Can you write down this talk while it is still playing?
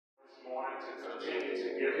to continue to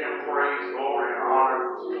give him praise, glory, and honor,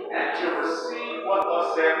 and to receive what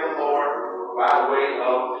thus saith the Lord by way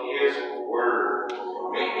of his word.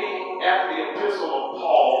 Meet me at the epistle of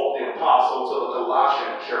Paul, the apostle, to the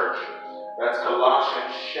Colossian church. That's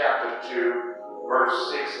Colossians chapter 2,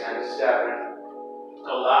 verse 6 and 7.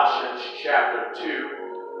 Colossians chapter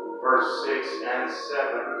 2, verse 6 and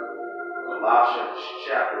 7. Colossians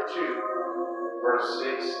chapter 2, verse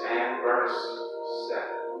 6 and verse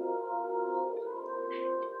 7.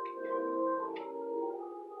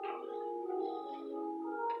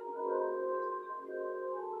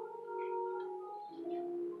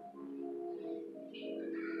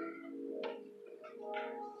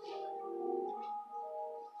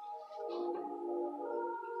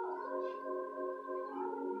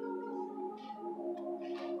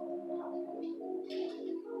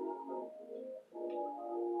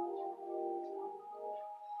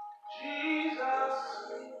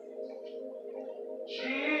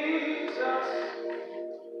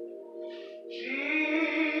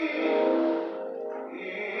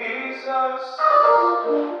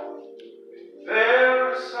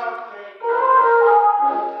 There is something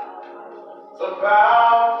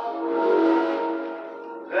about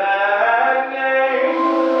that name.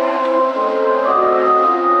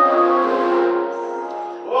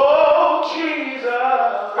 Oh, Jesus,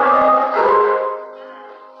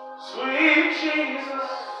 sweet Jesus,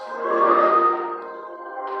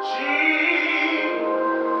 Jesus,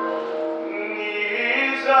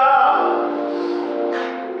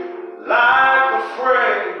 like a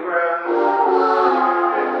fragrance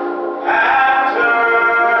after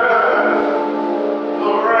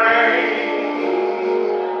the rain.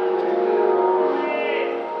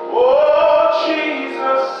 Oh,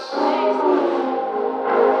 Jesus,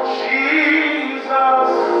 Jesus,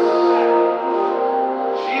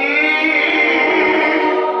 Jesus,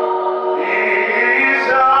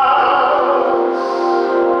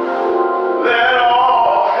 let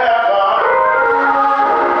all heaven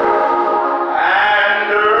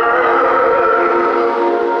and earth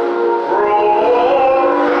proclaim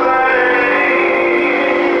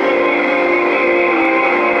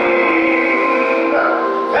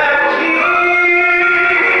that kingdoms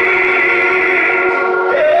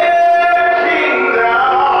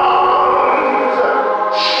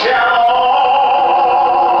shall all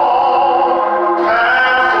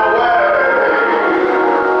pass away,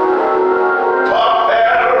 but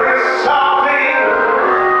there is something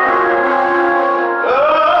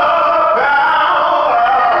about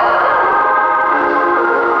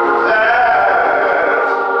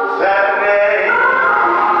that name.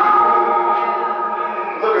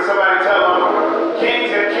 Look at somebody, tell them,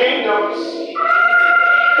 kings and kingdoms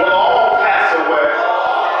will all pass away,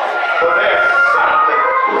 but there's something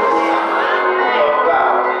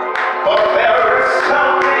about, but there is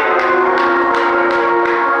something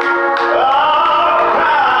about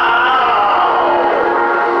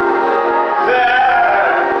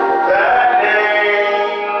that name.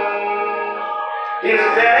 His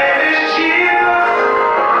name is Jesus,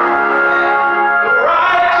 the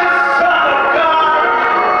righteous Son of God,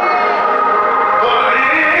 the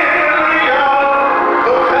lily of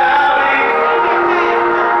the valley,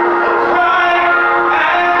 the bright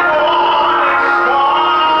and morning star.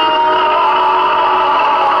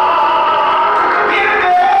 His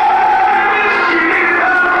name is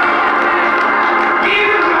Jesus.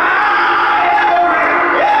 He's my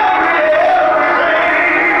everything.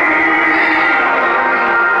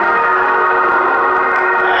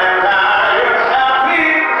 And I am happy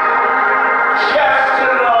just to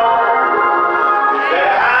know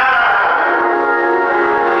that I'm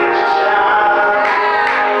his child.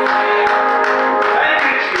 Thank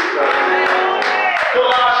you, Jesus.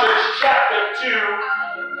 Colossians chapter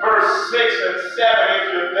 2, verse 6 and 7. If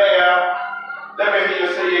you're there, let me hear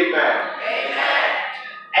you say amen.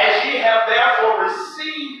 As ye have therefore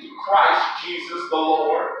received Christ Jesus the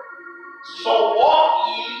Lord, so walk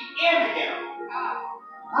ye in him,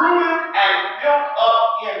 rooted and built up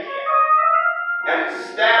in him, and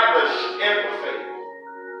established in the faith,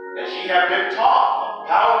 as ye have been taught,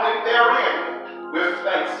 abounding therein with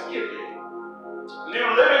thanksgiving. New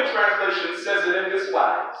Living Translation says it in this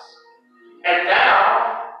wise. And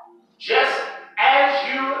now, just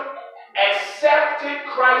as you accepted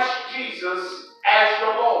Christ Jesus as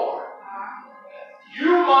your Lord,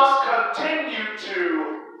 you must continue to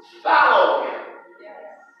follow him.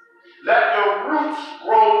 Let your roots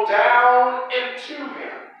grow down into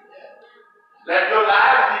him. Let your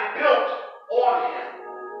life be built on him.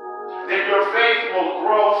 Then your faith will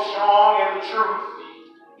grow strong in the truth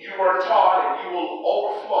you were taught, and you will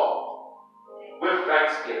overflow with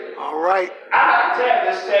thanksgiving. All right. I like to tag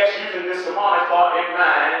this text using this demonic thought in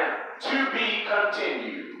mind, to be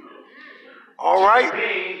continued. All right. To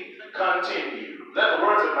be continued. Let the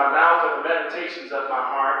words of my mouth and the meditations of my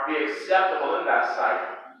heart be acceptable in thy sight.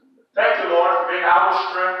 Thank you, Lord, for being our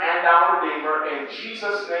strength and our Redeemer. In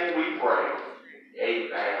Jesus' name we pray.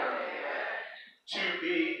 Amen. To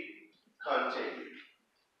be continued.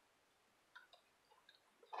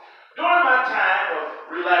 During my time of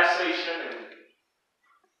relaxation and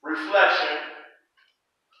reflection,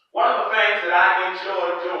 one of the things that I enjoy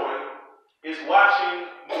doing is watching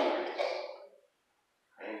movies.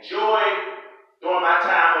 I enjoy, during my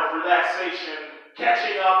time of relaxation,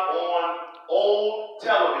 catching up on old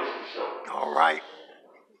television shows. All right.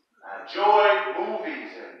 I enjoy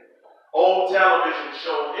movies and old television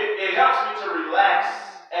shows. It helps me to relax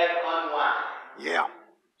and unwind. Yeah.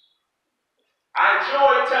 I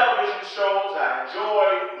enjoy television shows. I enjoy,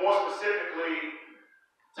 more specifically,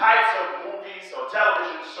 types of movies or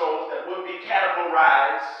television shows that would be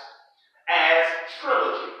categorized as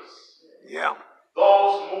trilogies. Yeah.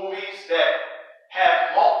 Those movies that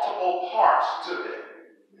have multiple parts to them.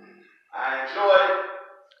 I enjoyed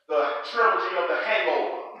the trilogy of The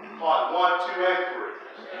Hangover, part 1, 2, and 3.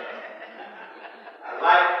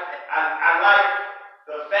 I like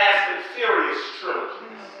the Fast and Furious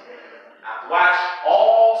trilogies. I've watched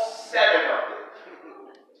all 7 of them.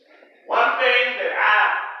 One thing that I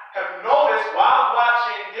have noticed while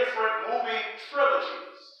watching different movie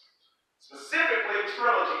trilogies, specifically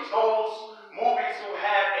trilogies, those movies who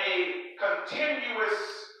have a continuous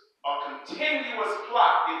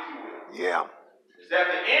plot, if you will. Yeah. Is at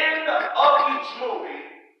the end of each movie,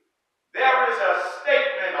 there is a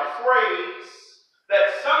statement, a phrase that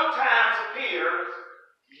sometimes appears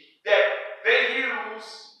that they use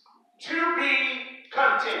to be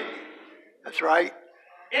continued. That's right.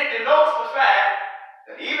 It denotes the fact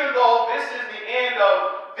that even though this is the end of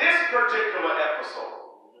this particular episode,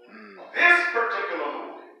 this particular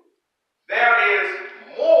movie, there is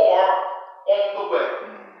more on the way.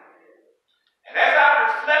 And as I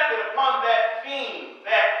reflected upon that theme,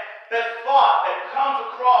 that thought that comes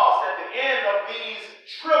across at the end of these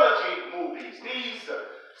trilogy movies, these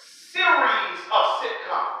series of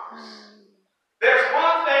sitcoms, there's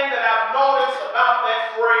one thing that I've noticed about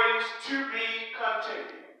that phrase, to be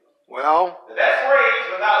continued. Well, That phrase,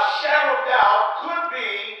 without shadow of doubt, could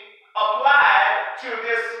be applied to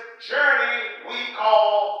this journey we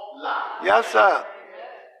call life. yes, sir.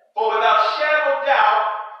 For without shadow of doubt,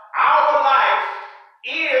 our life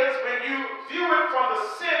is, when you view it from the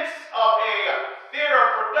sense of a theater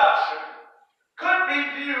production, could be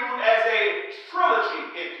viewed as a trilogy,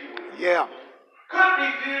 if you will. Yeah. Could be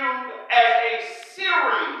viewed as a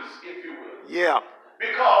series, if you will. Yeah.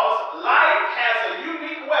 Because life has a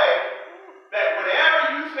unique way that whenever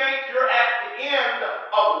you think you're at the end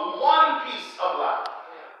of one piece of life,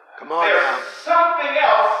 Come on there's now. something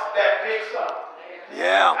else that picks up.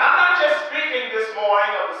 Yeah. I'm not just speaking this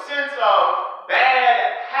morning of the sense of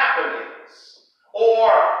bad happenings or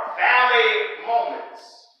valley moments.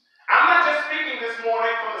 I'm not just speaking this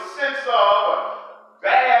morning from the sense of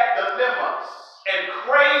bad dilemmas and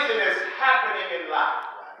craziness happening in life.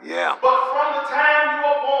 Yeah. But from the time you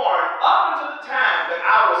were born up until the time that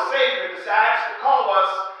our Savior decides to call us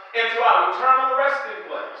into our eternal resting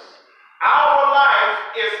place, our life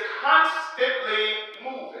is constantly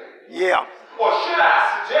moving. Yeah. Or should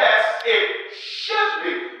I suggest it should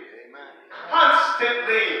be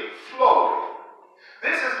constantly flowing.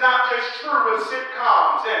 This is not just true with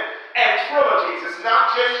sitcoms and trilogies. It's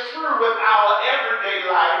not just true with our everyday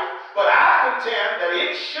life, but I contend that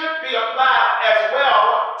it should be applied as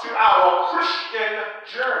well to our Christian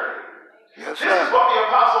journey. Yes, This is sir. what the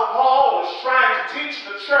Apostle Paul was trying to teach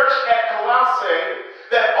the church at Colossae,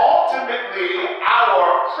 that ultimately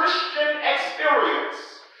our Christian experience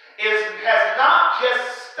has not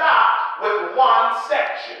just stopped with one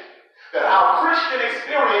section. That our Christian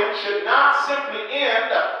experience should not simply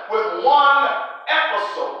end with one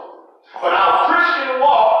episode, but our Christian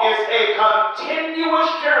walk is a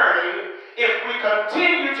continuous journey if we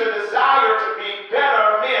continue to desire to be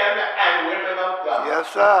better men and women of God.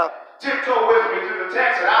 Yes, sir. Tiptoe with me through the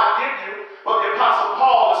text, and I'll give you what the Apostle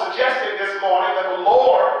Paul is suggesting this morning that the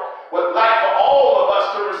Lord would like for all of us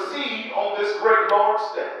to receive on this great Lord's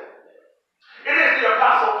Day. It is the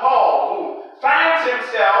Apostle Paul who finds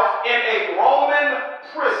himself in a Roman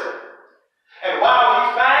prison. And while he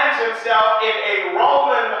finds himself in a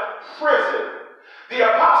Roman prison, the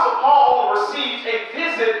Apostle Paul receives a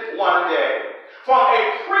visit one day from a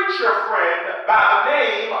preacher friend by the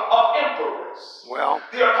name of Emperors. Well,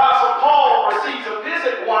 The Apostle Paul receives a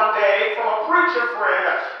visit one day from a preacher friend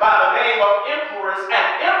by the of Empress, and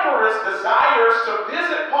Empress desires to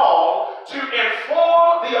visit Paul to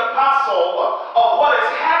inform the apostle of what is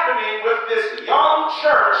happening with this young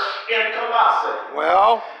church in Colossae.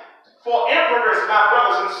 Well, for Empress, my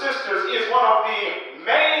brothers and sisters, is one of the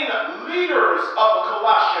main leaders of the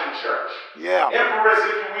Colossian church. yeah. Empress,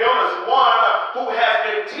 if you will, is one who has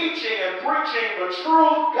been teaching and preaching the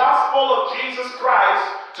true gospel of Jesus Christ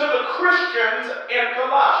to the Christians in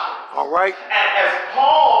Colossians. All right. And as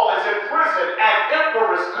Paul is in prison and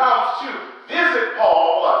Empress comes to visit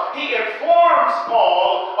Paul, he informs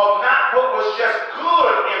Paul of not what was just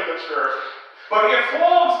good in the church, but he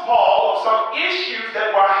informs Paul of some issues that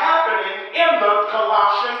were happening in the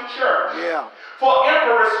Colossian church. Yeah. For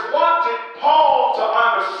Empress wanted Paul to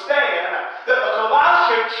understand that the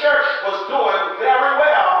Colossian church was doing very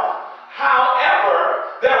well. However,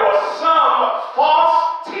 there were some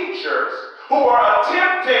false teachers who were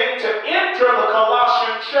attempting to enter the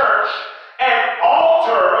Colossian church and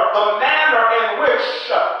alter the manner in which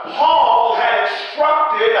Paul had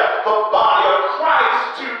instructed the body of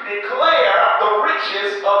Christ to declare the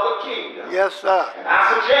riches of the kingdom. Yes, sir. And I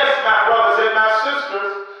suggest, my brothers and my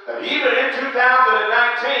sisters, that even in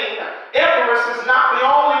 2019, Empress is not the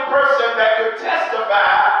only person that could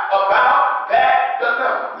testify about that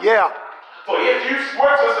dilemma. Yeah. For if you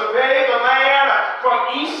were to survey the land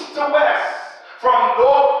from east to west, from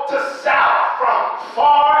north to south, from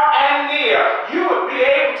far and near, you would be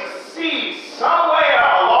able to see somewhere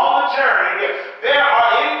along the journey there are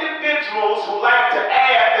individuals who like to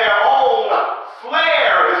add their own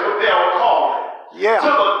flair, is what they'll call it, Yeah. to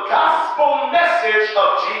the gospel message of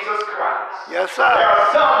Jesus Christ. Yes, There sir. are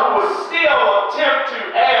some who will still attempt to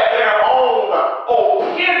add their own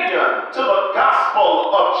opinion to the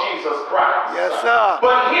gospel of Jesus Christ. Yes, sir.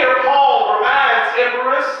 But here Paul reminds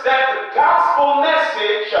Empress that the gospel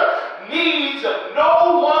message needs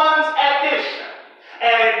no one's addition,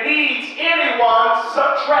 and it needs anyone's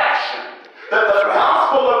subtraction. That the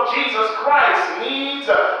gospel of Jesus Christ needs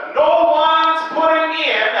no one's putting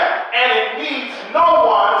in, and it needs no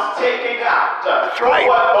one's taking out. That's right.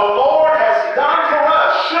 What the Lord has done for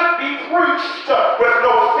us should be preached with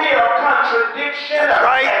no fear of contradiction. That's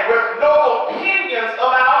right. And with no opinions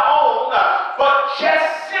of our own, but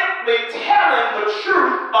just simply telling the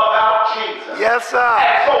truth about Jesus. Yes, sir.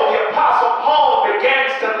 And so the Apostle Paul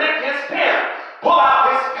begins to lift his pen, pull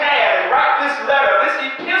out his pad, and write this letter, this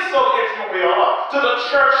epistle, if you will, to the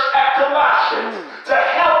church at Colossians, to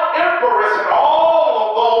help Empress and all of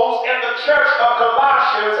those in the church of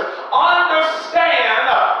Colossians understand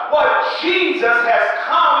what Jesus has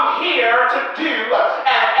come here to do,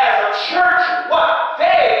 and as a church, what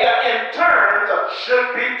they in turn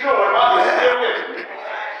should be doing. Are you still with me?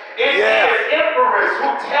 It is Empress who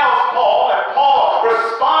tells Paul, and Paul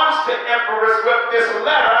responds to Empress with this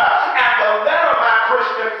letter, and the letter, my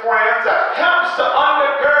Christian friends, helps to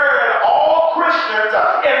undergird all Christians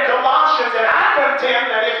in Colossians, and I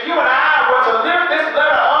contend that if you and I were to lift this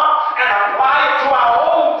letter up and apply it to our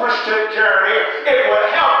own Christian journey, it would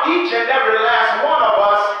help each and every last one of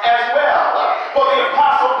us as well. For the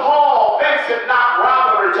Apostle Paul thinks it not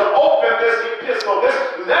robbery to open this epistle, this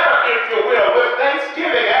letter, if you will, with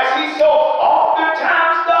thanksgiving, as he so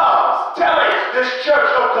oftentimes does, telling this church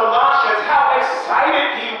of Colossians how excited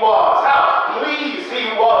he was, how pleased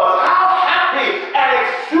he was, how happy and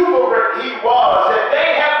exuberant he was that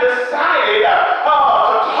they have decided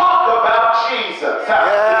to talk about Jesus.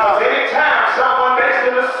 Because anytime someone makes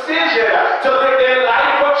the decision to live their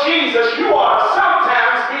life for Jesus, you ought to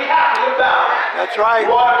sometimes be happy about it. That's right.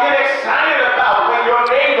 You ought to get excited about when your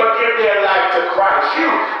neighbor give their life to Christ. You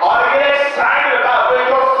ought to get excited about when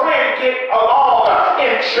your friend get along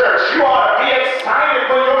in church. You ought to be excited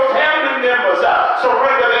when your family members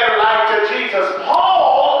surrender their life to Jesus.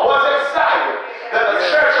 Paul was excited that the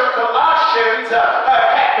church of Colossians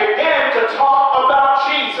had began to talk about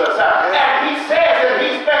Jesus. And he says that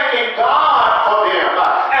he's thanking God for them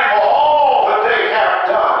and for all that they have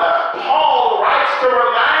done. Paul writes to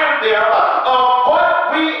remind them of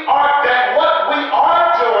what we are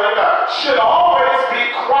doing should always be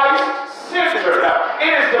Christ-centered.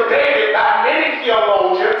 It is debated by many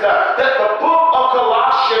theologians that the book of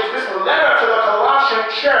Colossians, this letter to the Colossian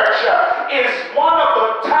church, is one of the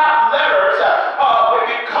top letters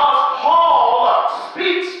because Paul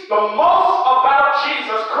speaks the most about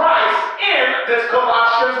Jesus Christ in this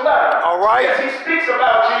Colossians letter. All right. Yes, he speaks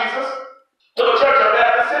about Jesus to the church of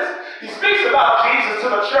Ephesus. He speaks about Jesus to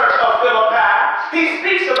the church of Philippi. He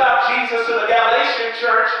speaks about Jesus to the Galatian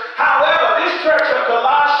church. However, this church of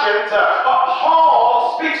Colossians,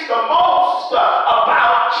 Paul speaks the most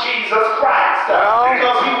about Jesus Christ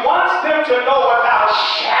because he wants them to know without a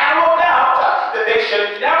shadow of doubt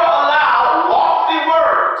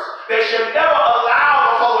should never allow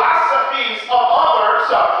the philosophies of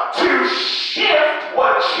others to shift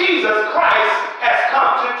what Jesus Christ has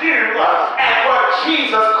come to do and what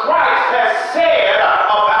Jesus Christ has said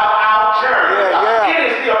about our journey. It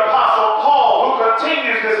is the Apostle Paul who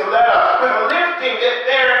continues this letter with lifting that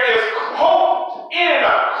there is hope in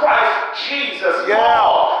Christ Jesus.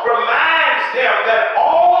 Paul reminds them that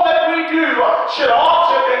all that we do should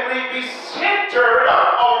ultimately be centered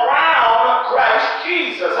around Christ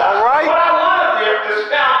Jesus. What I want to lift is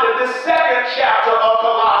found in the second chapter of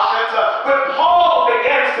Colossians, when Paul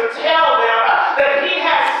begins to tell them that he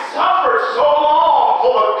has suffered so long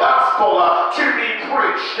for the gospel to be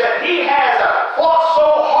preached, that he has fought so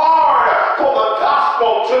hard for the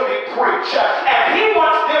gospel to be preached, and he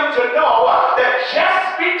wants them to know that just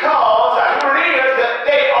because it is that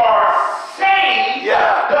they are saved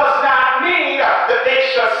does not mean that they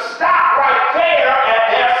should stop right there at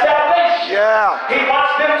their salvation. He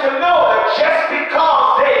wants them to know that just because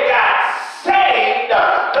they got saved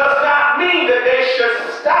does not mean that they should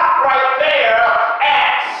stop right there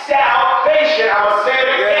at salvation. I will say it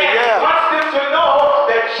again. He wants them to know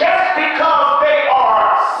that just because they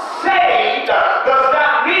are saved does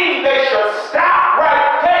not mean they should stop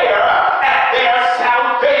right there at their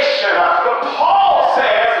salvation.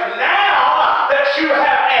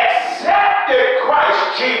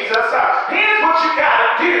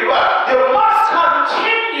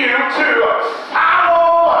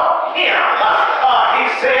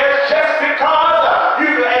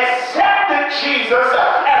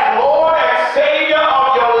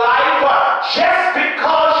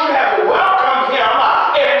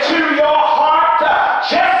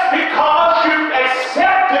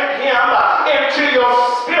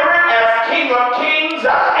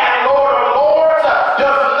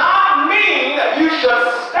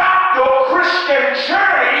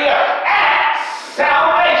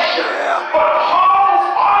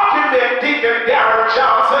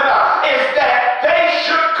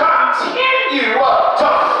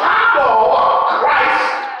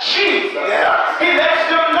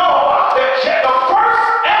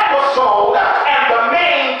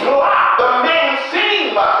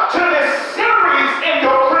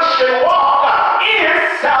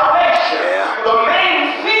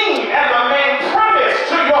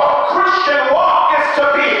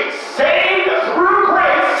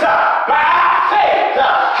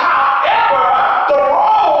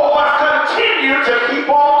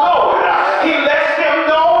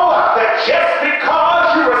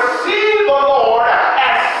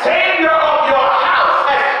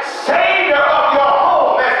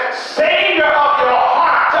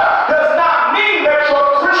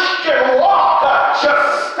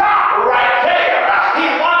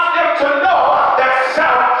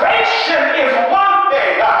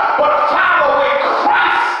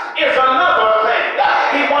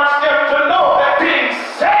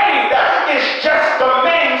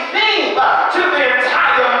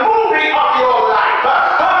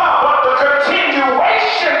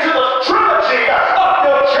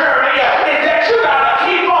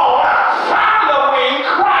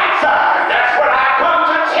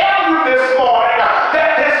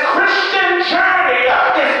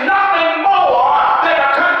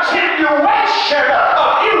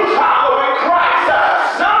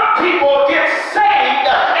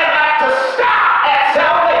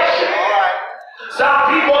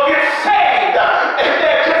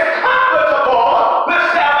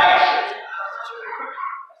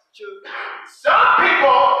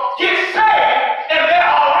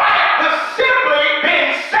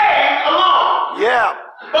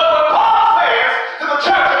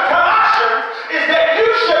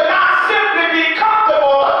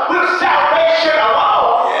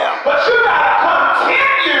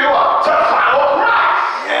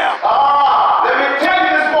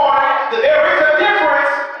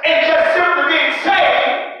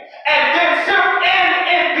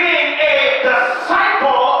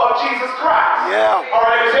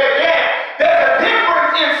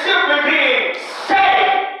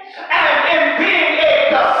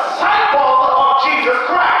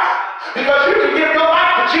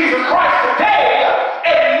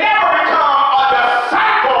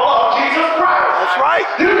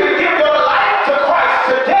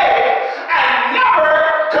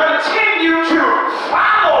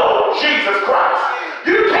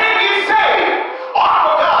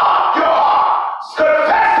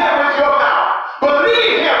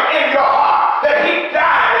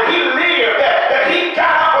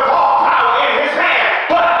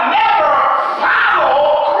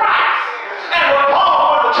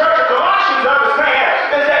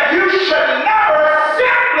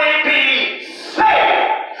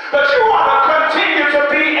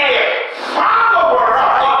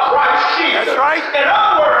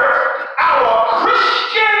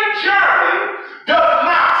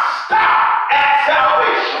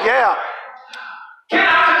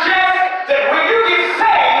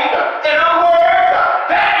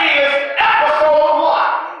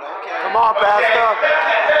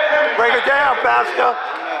 Pastor.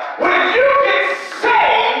 When you get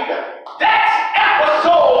saved, that's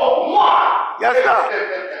episode 1. Yes, sir.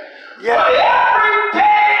 But Yeah. every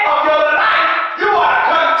day of your life, you ought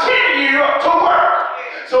to continue to work.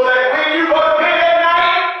 So that when you go to bed at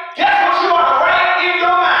night, guess what you ought to write in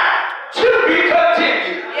your mind? To be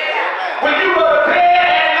continued. When you go to bed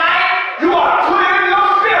at night, you ought to put it in your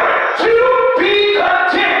spirit. To be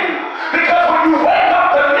continued. Because when you wake up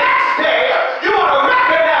the next day, you ought to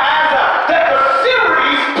recognize that the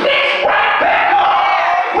series picks right back up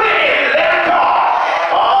where it left off.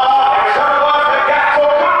 Oh, some of us have got so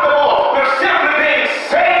comfortable with simply being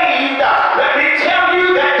saved. Let me tell you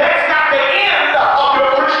that that's not the end of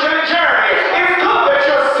your Christian journey. It's good that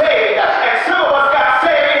you're saved. And some of us got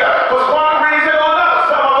saved for one reason or another.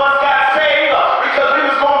 Some of us got saved because we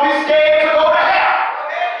was going to be scared to go to hell.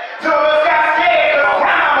 Some of us got scared because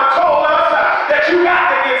grandmama told us that you got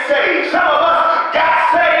to get saved. Some of us got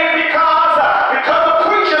saved because the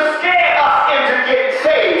preacher scared us into getting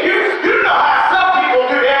saved. You know how some people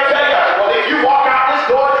do. They'll tell you, well, if you walk out this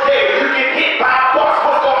door today, you get hit by a bus,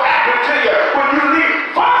 what's going to happen to you when you leave?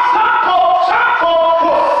 For some folks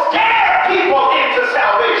will scare people into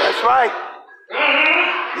salvation. That's right.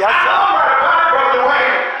 Yes, sir. I'm right about it, Brother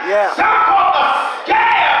Dwayne. Yeah. Some folks will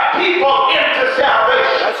scare people into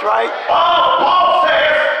salvation. That's right. Paul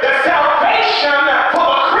says that salvation for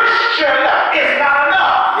the Christian is not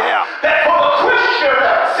enough. Yeah. That for the Christian,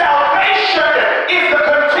 salvation is the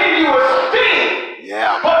continuous thing.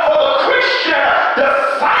 Yeah. But for the Christian,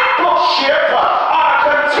 discipleship ought to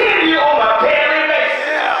continue on a daily basis.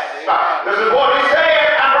 Yeah. This is what he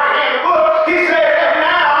said. I'm right here in the book. He said that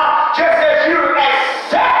now, just as you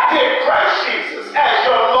accepted Christ Jesus as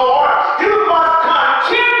your Lord, you must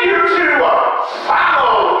continue to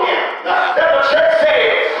follow him. Let the church say,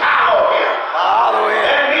 follow him. Follow him.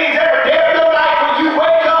 That means every day of your life when you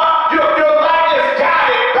wake up, your life is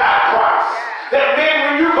guided by Christ. That means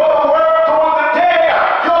when you go to work during the day,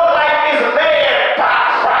 your life is led by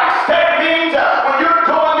Christ. That means when you're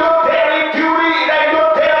doing your daily duty and your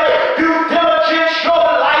daily due diligence, your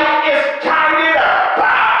life is guided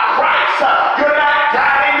by Christ. You're not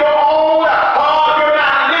guiding your own, you're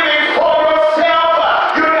not living for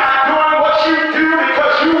yourself, you're not doing what you do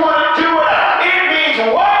because you want to do it. It means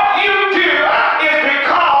what you do is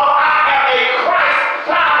because I am a Christ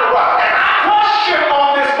follower. And I question on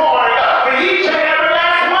this morning for each and every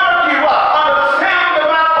last one of you under the sound of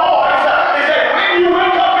my voice is that when you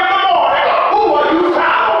wake up in the morning, who are you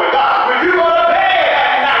following? When you go to bed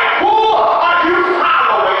at night, who are you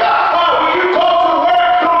following? When you go to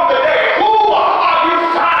work during the day, who are you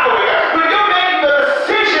following? When you're making the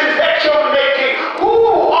decisions that you're making, who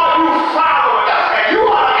are you following? And you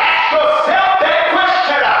ought to ask yourself that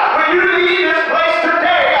question when you leave this place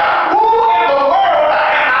today. Who in the world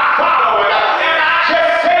am I following? Am I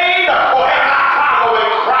just saved or am I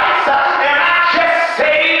following Christ? Am I just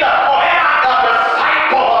saved or am I a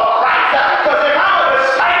disciple of Christ? Because if I'm a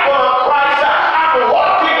disciple of Christ, I'm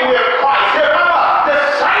walking with Christ. If I'm a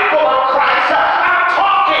disciple of Christ, I'm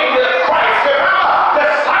talking with Christ. If I'm a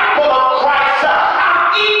disciple of Christ, I'm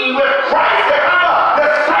eating with Christ. If I'm a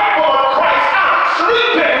disciple of Christ, I'm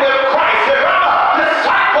sleeping with Christ. If I'm a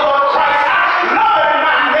disciple of Christ, I'm loving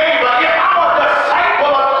my neighbor. If I'm a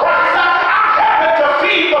disciple of Christ, I'm helping to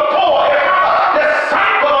feed the poor. If I'm a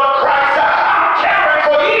disciple of Christ, I'm caring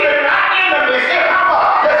for even my enemies. If I'm a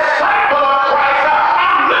disciple of Christ,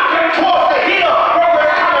 I'm looking towards the hill where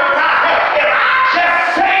we're coming from. Am I just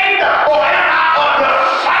saved or am I a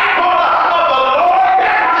disciple of the Lord?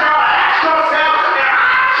 That's what you ask yourself. Am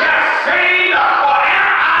I just saved or am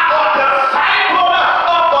I a disciple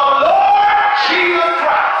of the Lord Jesus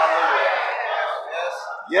Christ?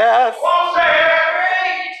 Yes. Paul says,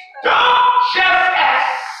 don't just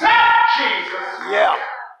accept Jesus, Yeah.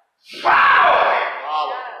 follow him.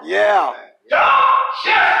 Yeah. Don't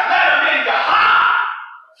just let him in your heart,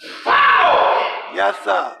 follow him. Yes,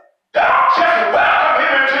 sir. Don't just welcome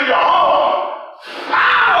him into your home,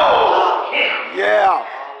 follow him. Yeah.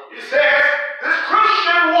 He says, this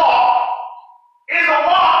Christian walk is a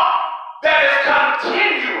walk that is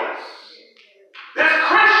continuous. This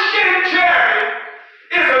Christian journey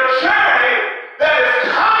is a journey that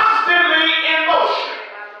is constantly in motion.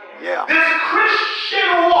 Yeah. This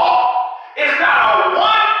Christian walk is not a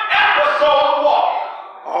one-episode walk.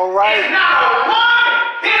 All right. It's not a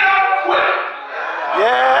one-hit quit.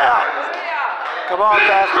 Yeah. Come on, This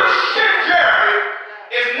Pastor. Christian journey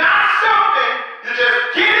is not something you just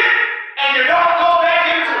get it and you don't go back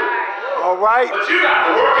into it. All right. But you got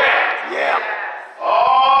to work at it. Yeah.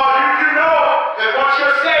 Oh, you know that once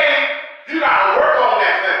you're saved, you got to work on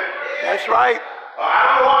that thing. That's right. I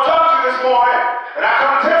don't know who I'm talking to this morning, but I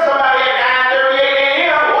come tell somebody at 9:38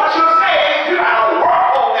 a.m. what you're saying, you gotta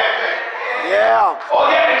work on that thing. Yeah. Oh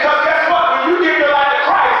yeah, because guess what? When you give your life to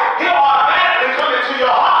Christ, He'll automatically come into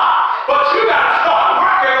your heart. But you gotta start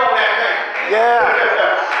working on that thing. Yeah.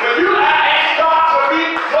 When you ask God to be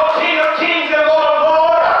your King of Kings and Lord of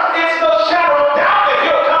Lords, it's no shadow of doubt that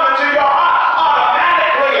He'll come into your heart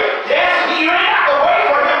automatically. Yes, you ain't have to wait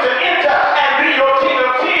for Him to enter and be your King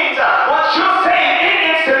of Kings. What you're saying, it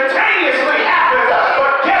instantaneously happens.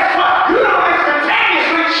 But guess what? You don't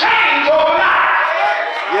instantaneously change overnight.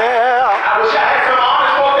 Yeah. I wish I had some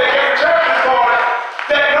honest folk that came to church this morning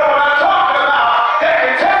that know what I'm talking about, that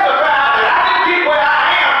can testify that I didn't get where I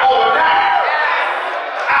am overnight.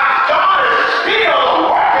 God is still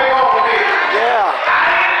working on me. Yeah. I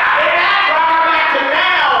didn't act like I'm acting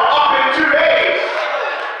now up in 2 days.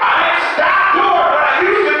 I didn't stop doing what I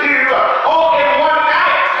used to do all in one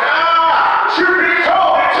night. Truth be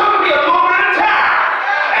told, it took me a little bit of time.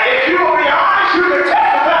 And if you will be honest, you can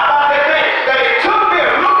testify about that thing, that it took me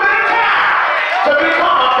a little bit of time to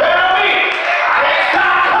become a better me. I didn't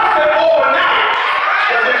stop cussing overnight.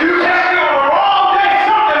 Because if you catch me on the wrong day,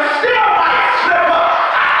 something still might slip up.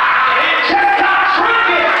 I didn't just stop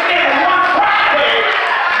drinking in one Friday.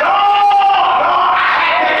 No, I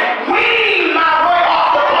had to wean my way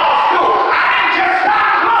off the ball stool. I didn't just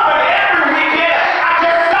stop clubbing every weekend. I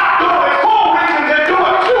just stopped doing it 4 weekends and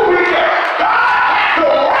doing 2 weekends. God had to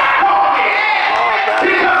work on me.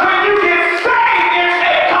 Because when you get saved, it's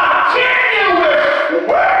a continuous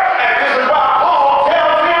work. And this is why Paul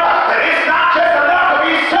tells him that it's not just enough to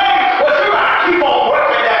be saved, but you gotta keep on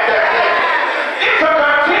working at that thing. It's a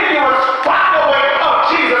continuous following of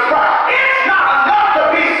Jesus Christ. It's not enough to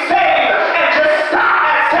be saved and just stop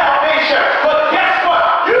at salvation. But guess what?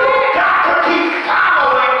 You got to keep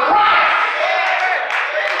following Christ.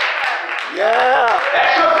 Yeah.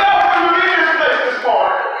 Ask yourself when you leave this place this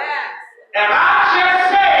morning. Am I just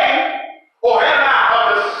saved or am I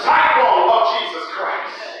a disciple of Jesus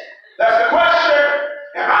Christ? That's the question.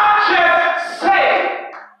 Am I just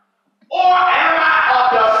saved or am I a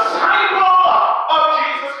disciple of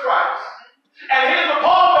Jesus Christ? And here's what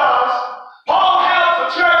Paul does. Paul helps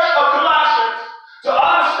the church of Colossians to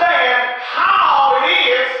understand how it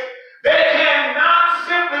is they cannot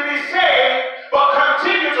simply be saved but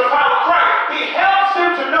continue to follow Christ. He helps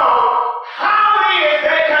them to know how it is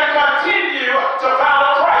they can continue to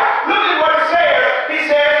follow Christ. Look at what it says. He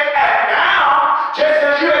says, and now, just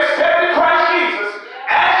as you accepted Christ Jesus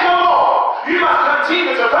as your Lord, you must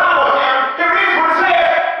continue to follow Him. Here is what it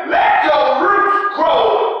says. Let your roots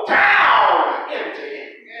grow down into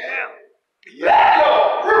Him. Let your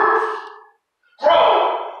roots grow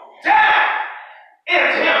down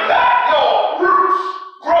into Him. Let your roots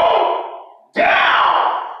grow down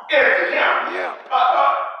into Him. Yeah.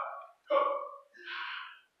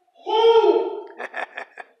 Who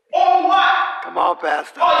or what Come on,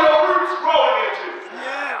 Pastor. are your roots growing into?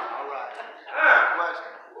 Yeah.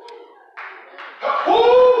 Who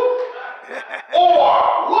or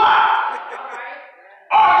what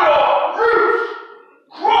are your roots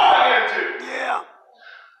growing into? Yeah.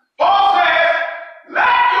 Paul says,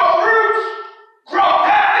 let your roots grow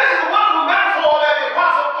down. This is a wonderful metaphor that the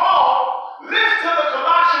Apostle Paul lives to the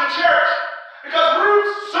Colossian church because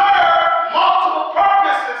roots serve multiple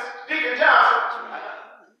purposes, Deacon Johnson.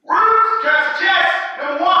 Roots can suggest,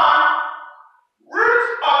 number one, roots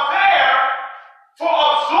are there for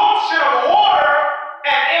absorption of water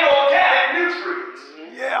and inorganic nutrients.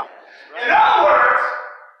 Yeah. In other words,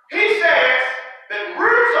 he says that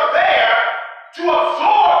roots are there to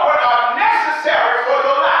absorb what are necessary for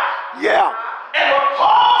your life. Yeah. And what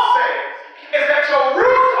Paul says is that your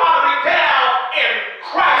roots ought to be down in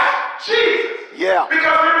Christ Jesus. Yeah.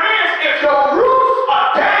 Because it means if your roots are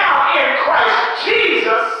down in Christ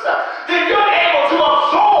Jesus, then you're able to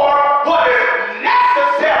absorb what is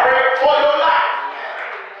necessary for your life.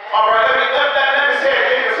 All right, let me say it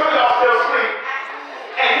again, because some of y'all still sleep.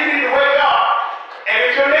 And you need to wake up. And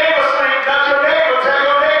if your neighbor sleeps, nudge your neighbor, tell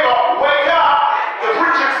your neighbor, wake up. The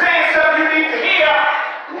preacher's saying something you need to hear.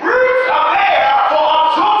 Roots are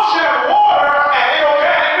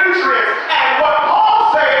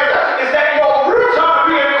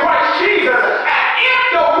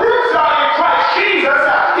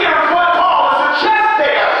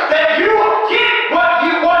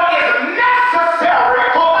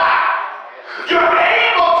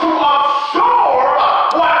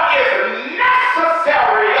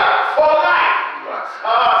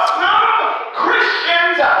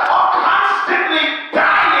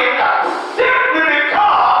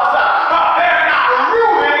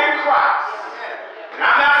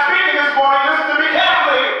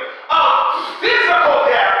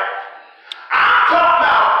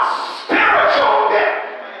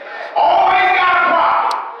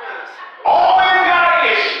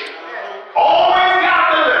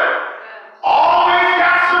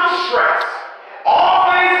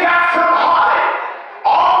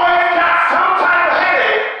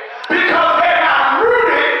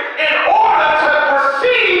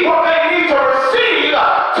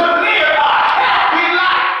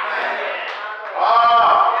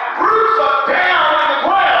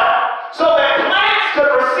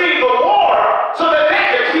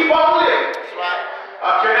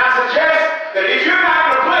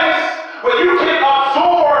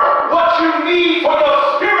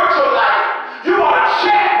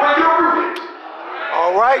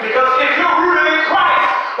Because if you're rooted in Christ,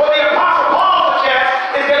 what the Apostle Paul suggests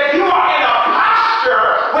is that you are in a posture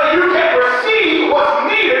where you can receive what's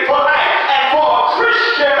needed for life. And for a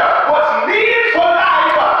Christian, what's needed for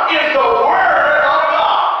life is the Word of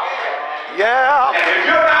God. Yeah. And if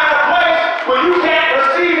you're not in a place where you can't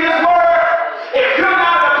receive His Word, if you're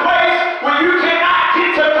not in a place where you cannot get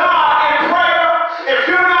to God in prayer, if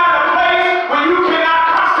you're not in a place where you cannot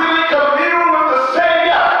constantly commune with the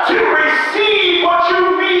Savior to receive what you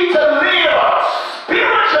need to live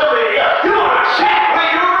spiritually, you want to check where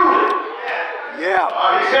you're rooted. Yeah.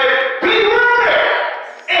 He said, be rooted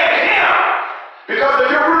in Him. Because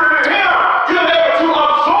if you're rooted in Him, you'll be able to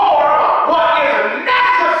absorb what is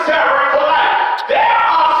necessary for life. There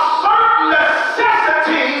are certain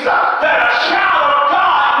necessities that a child of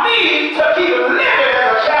God needs to keep living as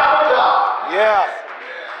a child of God. Yeah.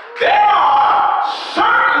 There are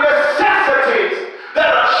certain necessities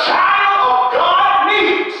that a child of God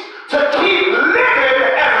needs to keep living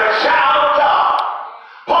as a child of God.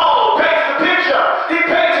 Paul paints the picture. He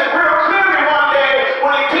paints it real clearly one day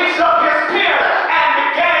when he picks up his pen and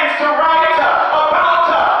begins to write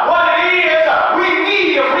about what it is we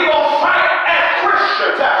need if we gonna fight as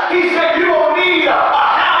Christians. He said you will need a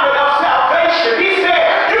helmet of salvation. He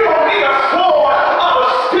said you will need a sword of the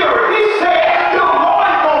Spirit. He said your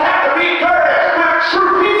loins gonna have to be girded with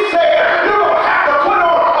truth. He said you will have to put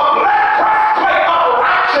on a black breastplate of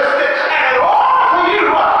righteousness. And in order for you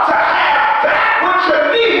to have that which you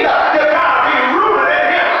need, you gotta be rooted in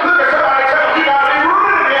Him. Look at somebody, tell them you gotta be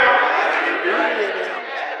rooted in Him.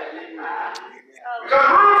 Because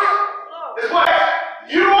roots is what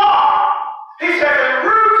you are. He said the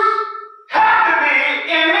roots have to be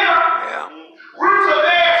in Him. Yeah. Roots are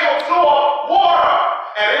there to absorb water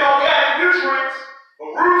and inorganic nutrients. But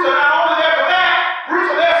roots are not only there for that, roots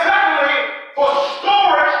are there secondly for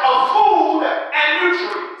storage of food and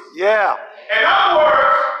nutrients. Yeah. In other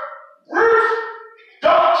words, roots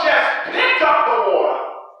don't just pick up the water,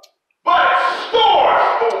 but it stores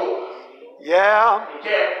the water. Yeah.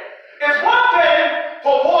 Okay? It's one thing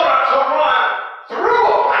for water to run through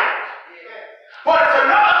a plant, but it's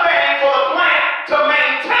another thing for the plant to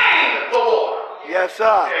maintain the water. Yes,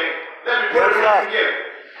 sir. Okay? Let me put Yes, it sir. together.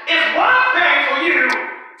 It's one thing for you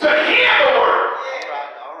to hear the word.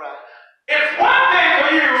 It's one thing for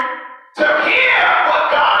you to hear what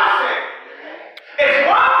God is saying. It's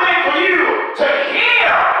one thing for you to hear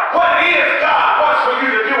what it is God wants for you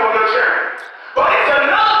to do on your journey. But it's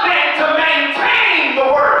another thing to maintain the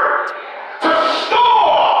word, to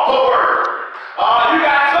store the word. You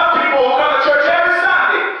got some people who come to church every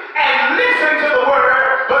Sunday and listen to the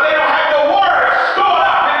word, but they don't have the word stored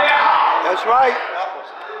up in their heart. That's right.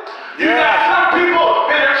 You got some people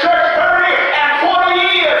been in church 30 and 40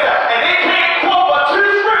 years and they can't quote but 2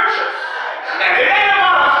 scriptures. And it ain't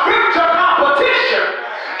about a scripture competition.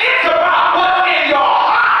 It's about what's in your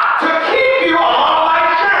heart to keep you along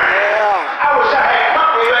life's journey. Yeah. I wish I had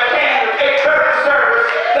company that came to 8:30 service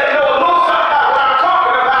that know a little something about what I'm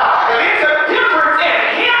talking about. And it's a difference in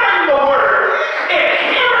hearing the word, in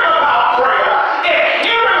hearing about prayer, in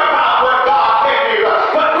hearing about what God can do.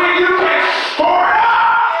 But when you can store it up,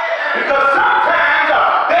 because sometimes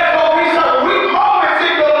there's going to be some weak moments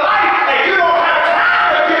in your life and you don't have time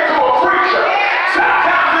to get to a preacher.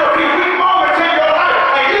 Sometimes there'll be weak moments in your life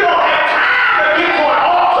and you don't have time to get to an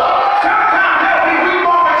altar. Sometimes there'll be weak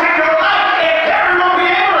moments in your life and Terry won't be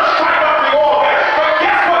able to strike up the organ. But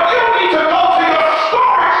guess what? You need to go to your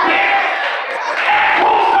storage bin and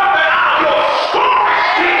pull something out of your storage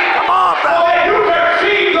bin. Come on, So brother. that you can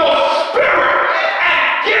feed your spirit and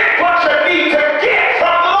get what you need to get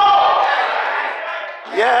from the Lord.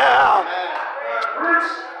 Yeah.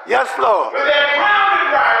 Roots, Yes, Lord. when they're grounded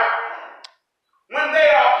right, when they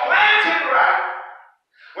are planted right,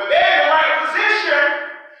 when they're in the right position,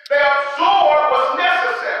 they absorb what's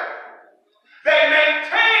necessary. They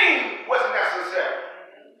maintain what's necessary.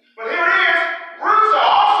 But here it is, roots are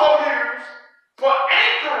also used for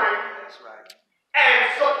anchoring and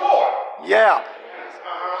support. Yeah.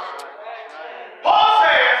 Paul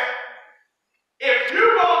says, if you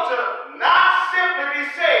want to not simply be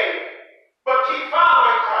saved, but keep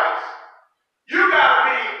following Christ, you got to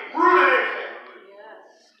be rooted in Him.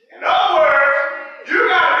 In other words, you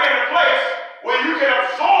got to be in a place where you can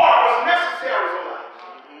absorb what's necessary for life.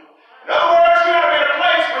 In other words, you got to be in a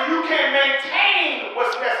place where you can maintain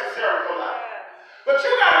what's necessary for life. But you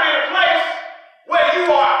got to be in a place where you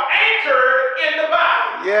are anchored in the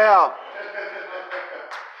body. Yeah.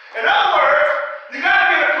 In other words, you got to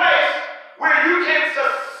be in a place where you can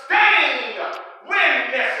sustain when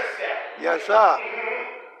necessary. Yes, sir.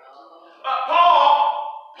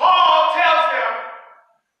 Paul tells them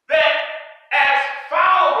that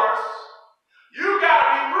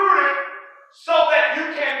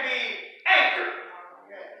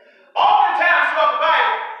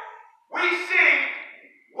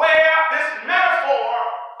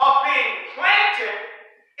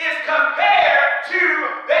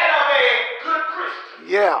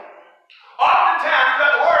Yeah. Oftentimes, in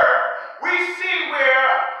other words, we see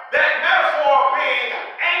where that metaphor of being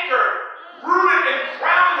anchored, rooted and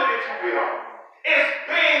grounded, if you will, is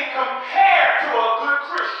being compared to a good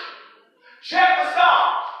Christian. Check the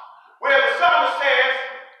Psalms, where the psalmist says,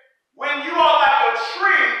 when you are like a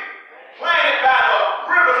tree planted by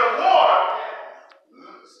the rivers of water,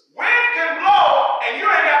 wind can blow and you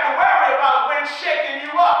ain't got to worry about wind shaking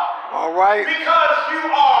you up. All right. Because you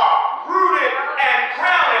are rooted and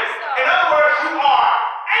grounded. In other words, you are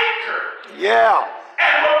anchored. Yeah.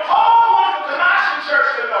 And what Paul wants the Colossian church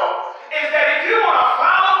to know is that if you want to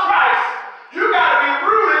follow Christ, you got to be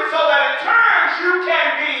rooted so that in turn you can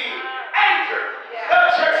be anchored. Let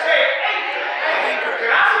the church say anchored. Anchored.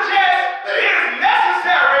 Can I suggest that it is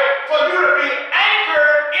necessary for you to be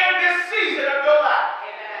anchored in this season of your life?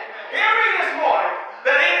 Hear me this morning,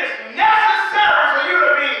 that it is necessary for you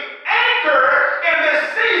to be anchored in this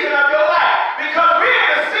season of your life, because we're in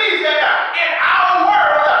a season in our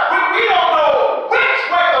world when we don't know which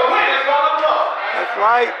way the wind is going to blow. That's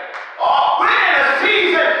right. We're in a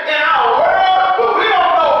season in our world where we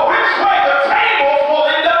don't know which way the tables will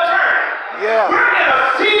end up turning. Yeah. We're in a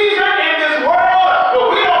season in this world where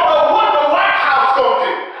we don't know what the White House going to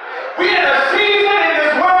do. We're in a season in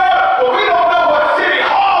this world where we don't know what City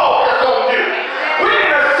Hall is going to do. We're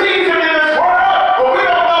in a season in this world where we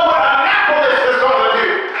don't know what Annapolis is going to do.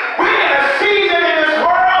 We're in a season in this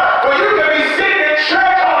world where you can be sitting in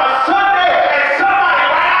church on a Sunday and somebody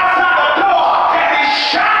right outside the door can be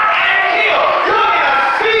shot and killed. You're in a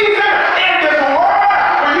season in this world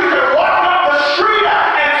where you can walk up the street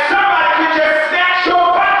and somebody can just snatch your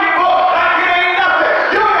pocketbook like it ain't nothing.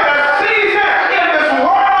 You're in a season in this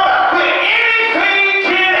world where anything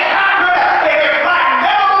can happen, and if like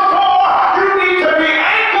never before, you need to be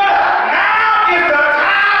anchored. Now is the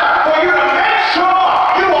time for you to make sure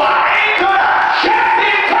you are anchored just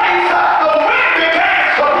in case the wind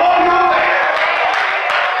begins to blow your way.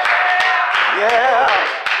 Yeah.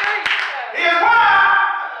 Here's why.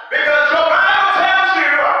 Because your Bible tells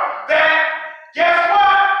you that, guess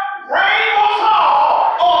what? Rain will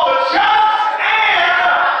fall on the just and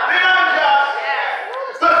the unjust.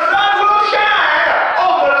 The sun will shine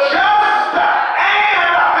on the just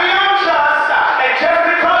and the unjust. And just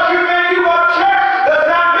because you think you go to church does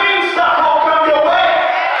not mean stuff won't come your way.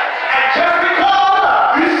 And just because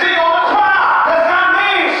you sing on the choir does not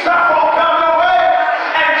mean stuff won't come your way.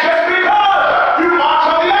 And just because you march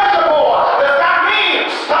on the usher board does not mean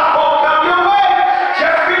stuff won't come your way.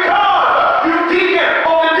 Just because you deacon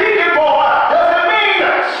on the deacon board doesn't mean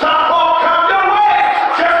stuff won't come your way.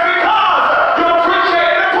 Just because you're preaching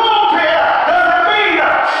in the pulpit doesn't mean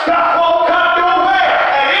stuff won't come your way.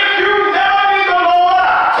 And if you never need the Lord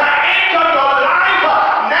to anchor your life,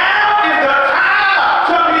 now is the time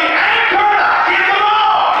to be anchored in the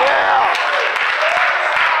Lord. Yeah.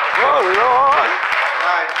 Oh, Lord.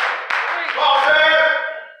 Paul says,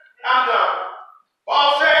 I'm done. Paul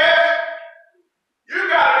says, you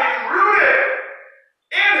got to be rooted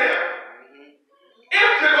in him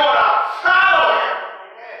if you're going to follow him.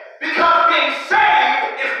 Because being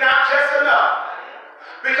saved is not just enough.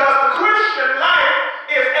 Because the Christian life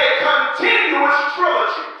is a continuous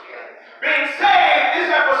trilogy. Being saved is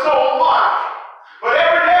episode 1. But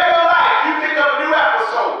every day of your life, you pick up a new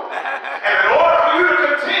episode. And in order for you to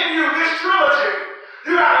continue this trilogy,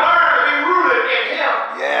 you got to learn to be rooted in him.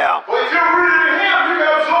 Yeah. Well, if you're rooted in him, you can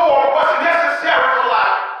absorb what's necessary for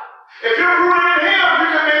life. If you're rooted in him, you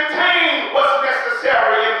can maintain what's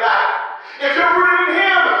necessary in life. If you're rooted in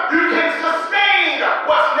him, you can sustain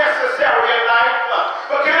what's necessary in life.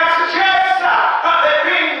 But can I suggest that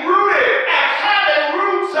being rooted and having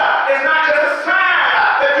roots is not just a sign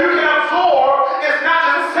that you can absorb. It's not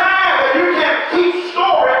just a sign that you can keep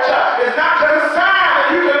storage. It's not just a sign that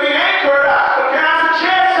you can be anchored. But can I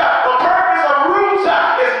suggest the purpose of roots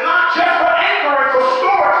is not just for anchoring, for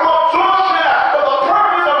storage, for absorption, but the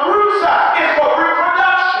purpose of roots is for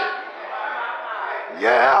reproduction.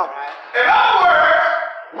 Yeah. In other words,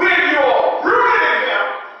 when you're rooted in him,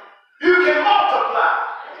 you can multiply.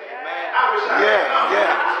 I wish I Yeah, had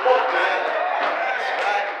yeah.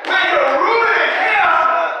 When you're rooted in him,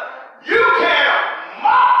 you can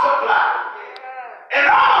multiply. In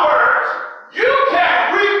other words, you can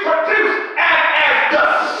reproduce. And as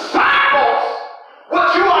disciples, what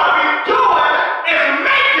you ought to be doing is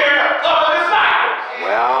making other disciples.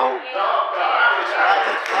 Well,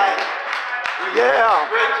 yeah.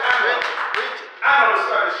 I know the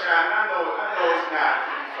sun is shining. I know it's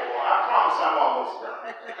 9:54. I promise I'm almost done.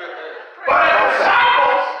 But as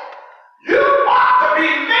disciples, you ought to be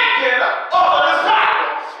making other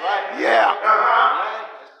disciples. Yeah.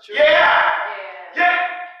 Yeah. Yeah.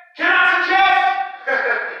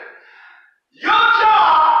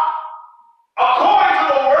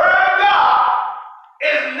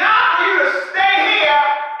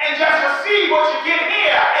 see what you get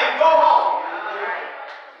here and go home.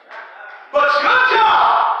 But your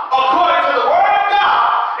job, according to the Word of God,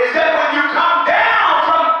 is that when you come down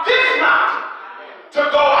from this mountain to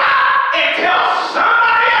go out and tell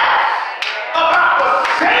somebody else about the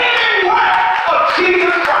saving work of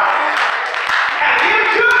Jesus Christ. And if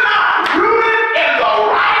you're not rooted in the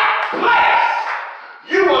right place,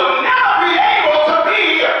 you will never be able to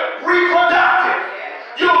be reproductive.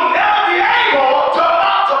 You'll never be able to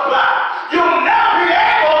multiply. You'll never be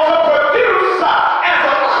able to produce as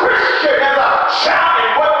a Christian, as a child.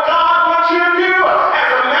 And what God wants you to do as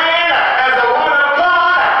a man, as a woman of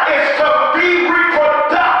God, is to be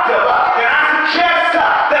reproductive. And I suggest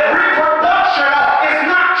that reproduction is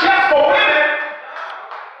not just for women.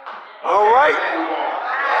 All right.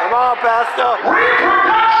 Come on, Pastor.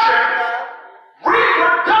 Reproduction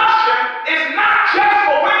is not just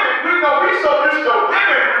for women. We know we so used to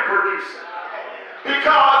women reproducing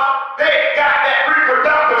because they got that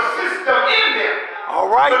reproductive system in them. All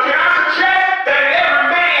right. But can I suggest that every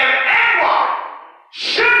man and woman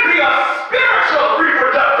should be a spiritual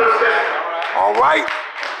reproductive system? All right.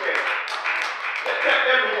 Okay. Let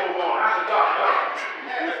me move on. I can talk about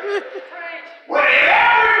it. When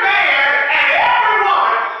every man and every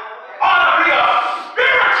woman ought to be a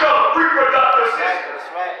spiritual reproductive system.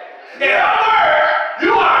 In other words, you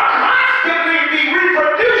ought to constantly be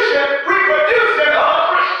reproducing other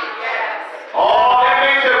Christians. Oh, that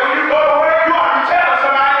means that when you go to work, you ought to be telling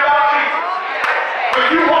somebody about Jesus. When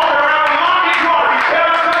you walk around the market, you ought to be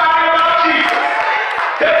telling somebody about Jesus.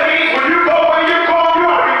 That means when you go where you're going, you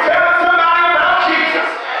ought to be telling somebody about Jesus.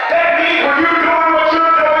 That means when you're doing what you're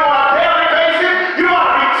doing on a daily basis, you ought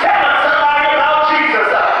to be telling somebody about Jesus.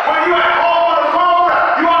 When you're at home on the phone,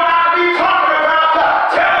 you ought not to be talking about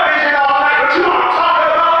television all night, but you ought to talk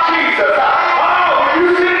about Jesus. Oh, when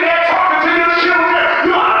you're sitting there talking to your children,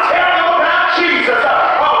 you ought to tell them about Jesus.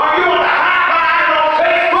 Oh, when you're on the hotline and on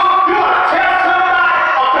Facebook, you ought to tell somebody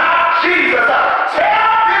about Jesus.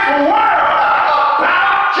 Tell this world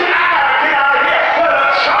about Jesus. I gotta get out of here. But a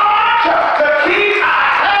charge, the key I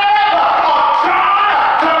have of God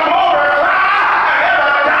to glorify and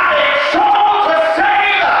everybody soul to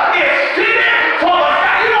save is fitted for the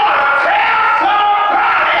God. You ought to tell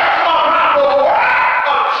somebody about the work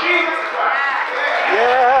of Jesus Christ.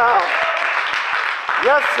 Yeah.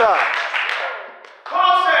 Yes, sir.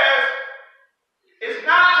 Paul says it's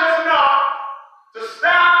not just enough to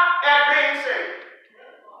stop at being saved.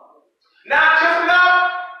 Not just enough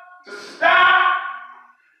to stop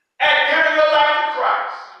at giving your life to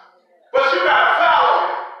Christ. But you got to follow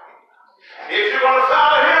him. If you're going to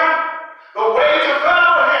follow him, the way to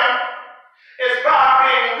follow him is by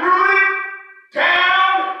being rooted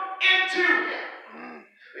down into him.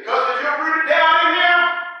 Because if you're rooted down in him,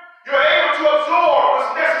 you're able to absorb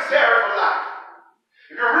what's necessary for life.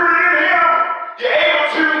 If you're rooted in him, you're able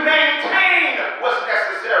to maintain what's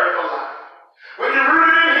necessary for life. When you're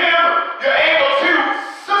rooted in him, you're able to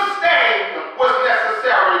sustain what's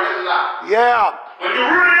necessary in life. Yeah. When you're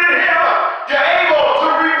rooted in him, you're able to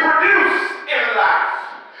reproduce in life.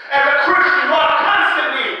 As a Christian, you ought to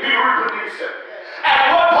constantly be reproducing. And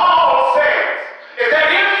what Paul says is that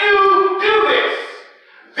if you do this,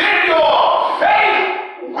 then your faith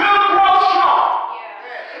will grow strong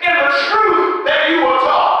in the truth that you were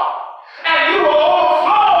taught. And you will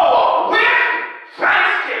overflow with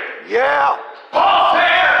thanksgiving. Yeah. Paul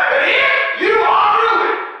said that if you are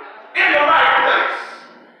rooted in the right place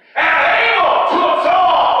and able to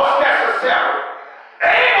absorb what's necessary,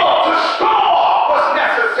 able to store what's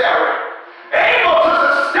necessary, able to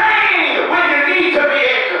sustain when you need to be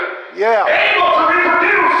anchored, Yeah. able to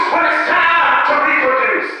reproduce when it's time to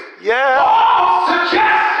reproduce. Yeah. Paul's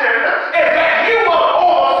suggestion is that you will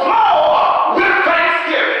overflow with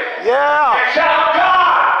thanksgiving. Yeah. And child of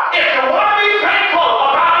God, if you want to be thankful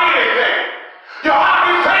about anything, you ought to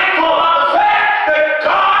be thankful about the fact that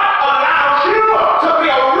God allows you to be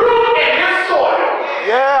a root in his soil.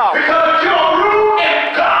 Yeah. Because if you're a root in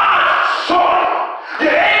God's soil,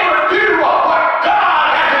 you're able to do what God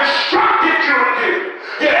has instructed you to do.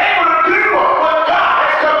 You're able to do what God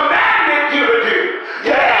has commanded you to do.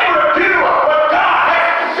 You're able to do what God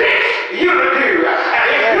has fixed you to do. And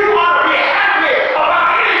if you want to be happy about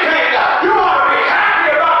anything, you want to be happy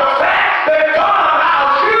about the fact that God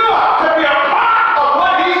allows you to be a part of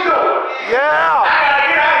what he's doing. Yeah. I gotta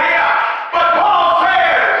get out of here. But Paul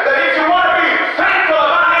says that if you want to be thankful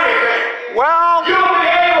about anything, Well. you'll be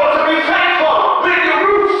able to be thankful when you're